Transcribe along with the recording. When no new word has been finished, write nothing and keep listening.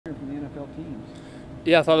NFL teams.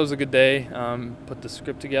 Yeah, I thought it was a good day. Put the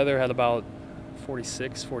script together, had about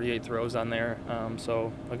 46, 48 throws on there.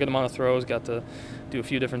 So a good amount of throws, got to do a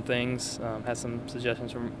few different things, had some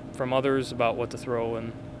suggestions from others about what to throw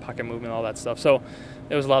and pocket movement, all that stuff. So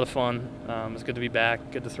it was a lot of fun. It was good to be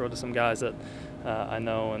back, good to throw to some guys that I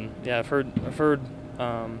know. And yeah, I've heard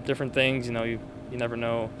different things. You never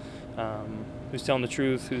know who's telling the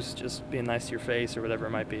truth, who's just being nice to your face or whatever it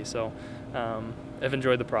might be. So I've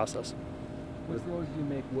enjoyed the process. What throws did you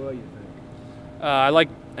make well, you think? I like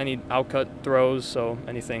any outcut throws, so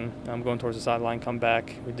anything going towards the sideline, come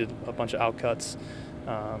back. We did a bunch of outcuts,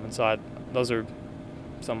 and so those are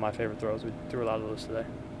some of my favorite throws. We threw a lot of those today.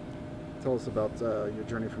 Tell us about your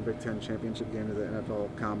journey from Big Ten championship game to the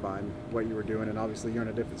NFL Combine, what you were doing, and obviously you're in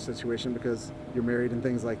a different situation because you're married and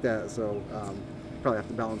things like that, so probably have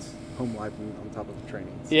to balance home life on top of the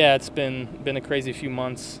training. Yeah, it's been a crazy few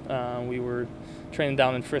months. We were training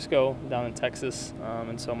down in Frisco, down in Texas,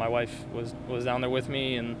 and so my wife was down there with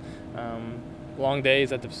me, and long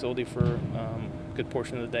days at the facility for a good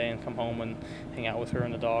portion of the day, and come home and hang out with her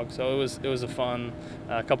and the dog. So it was a fun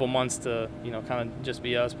couple months to kind of just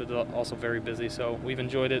be us, but also very busy. So we've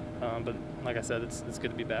enjoyed it, but like I said, it's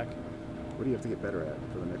good to be back. What do you have to get better at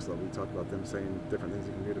for the next level? You talked about them saying different things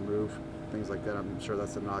you can do to move, things like that. I'm sure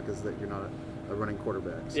that's the knock, is that you're not a running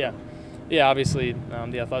quarterback. So. Yeah. Obviously,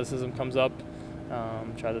 the athleticism comes up.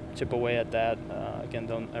 Try to chip away at that. Again,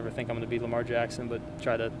 don't ever think I'm going to be Lamar Jackson, but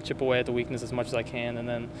try to chip away at the weakness as much as I can, and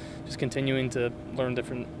then just continuing to learn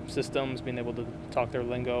different systems, being able to talk their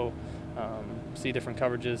lingo, see different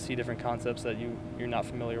coverages, see different concepts that you're not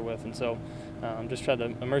familiar with, and so just try to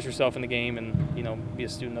immerse yourself in the game and be a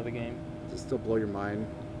student of the game. Does it still blow your mind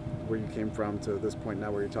where you came from to this point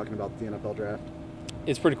now, where you're talking about the NFL draft?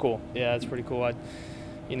 It's pretty cool. Yeah, it's pretty cool.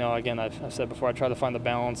 Again, I've said before, I try to find the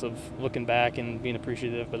balance of looking back and being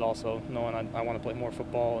appreciative, but also knowing I want to play more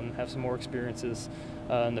football and have some more experiences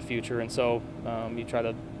in the future. And so you try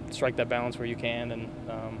to strike that balance where you can, and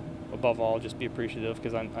above all, just be appreciative,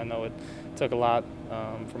 because I know it took a lot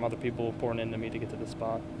from other people pouring into me to get to this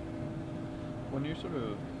spot. When you sort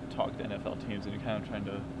of talk to NFL teams and you're kind of trying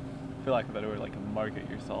to, for lack of a better word, like market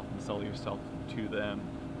yourself and sell yourself to them,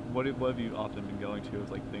 what have you often been going to?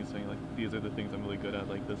 It's like things saying like, these are the things I'm really good at,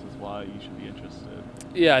 like this is why you should be interested.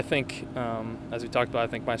 Yeah, I think as we talked about, I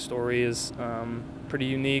think my story is pretty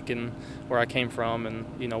unique and where I came from,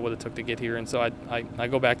 and what it took to get here. And so I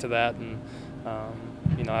go back to that, and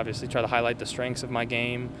obviously try to highlight the strengths of my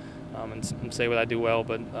game and say what I do well.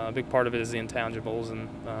 But a big part of it is the intangibles,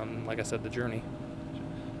 and like I said, the journey.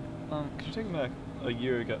 Could you take me back a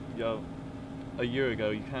year ago,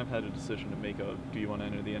 you kind of had a decision to make of, do you want to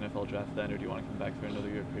enter the NFL draft then, or do you want to come back for another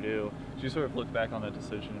year at Purdue? Do you sort of look back on that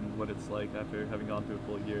decision and what it's like after having gone through a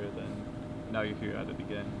full year, then now you're here at it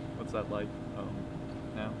again? What's that like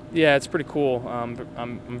now? Yeah, it's pretty cool.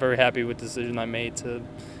 I'm very happy with the decision I made to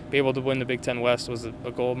be able to win the Big Ten West. Was a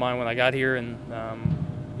goal of mine when I got here, and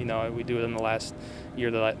we do it in the last year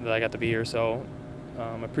that I got to be here. So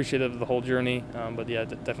appreciative of the whole journey, but yeah,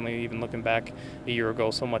 definitely even looking back a year ago,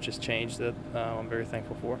 so much has changed that I'm very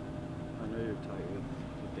thankful for. I know you're tight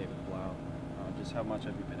with David Blau. Just how much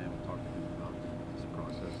have you been able to talk to him about this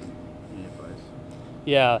process and any advice?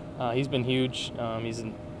 Yeah, he's been huge.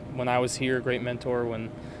 When I was here, a great mentor.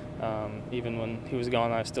 Even when he was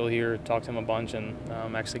gone, I was still here, talked to him a bunch, and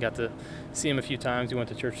actually got to see him a few times. We went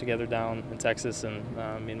to church together down in Texas, and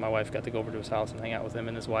me and my wife got to go over to his house and hang out with him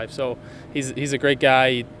and his wife. So he's a great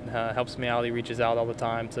guy. He helps me out. He reaches out all the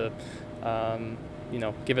time to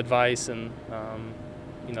give advice, and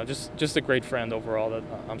just a great friend overall that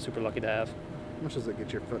I'm super lucky to have. How much does it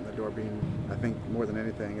get your foot in the door, being, I think more than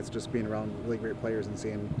anything, it's just being around really great players and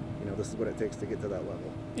seeing, this is what it takes to get to that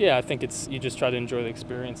level? Yeah, I think you just try to enjoy the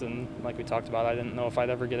experience, and like we talked about, I didn't know if I'd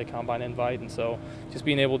ever get a combine invite, and so just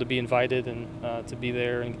being able to be invited and to be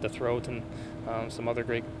there and get the throat and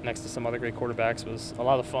next to some other great quarterbacks was a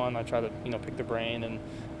lot of fun. I try to pick their brain, and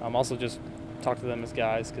also just talk to them as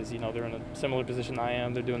guys, because they're in a similar position I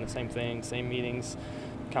am. They're doing the same thing, same meetings,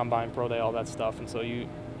 combine, pro day, all that stuff, and so you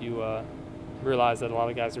realize that a lot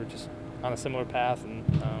of guys are just on a similar path, and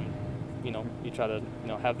you try to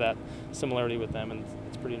have that similarity with them, and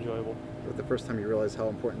it's pretty enjoyable. But the first time you realized how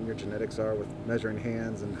important your genetics are with measuring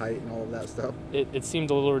hands and height and all of that stuff? It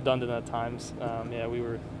seemed a little redundant at times.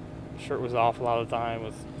 Shirt was off a lot of the time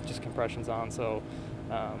with just compressions on, so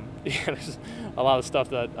there's a lot of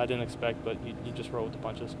stuff that I didn't expect, but you just roll with the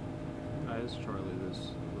punches. I asked Charlie this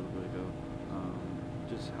a little bit ago.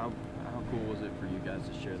 Just how cool was it for you guys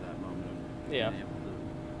to share that moment of being able to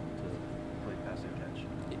play pass and catch?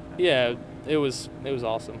 Yeah, it was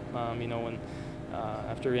awesome. When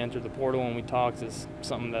after he entered the portal and we talked is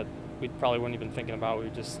something that we probably weren't even thinking about. We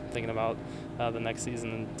were just thinking about the next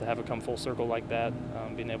season, and to have it come full circle like that,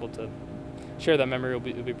 being able to share that memory will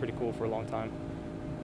be pretty cool for a long time.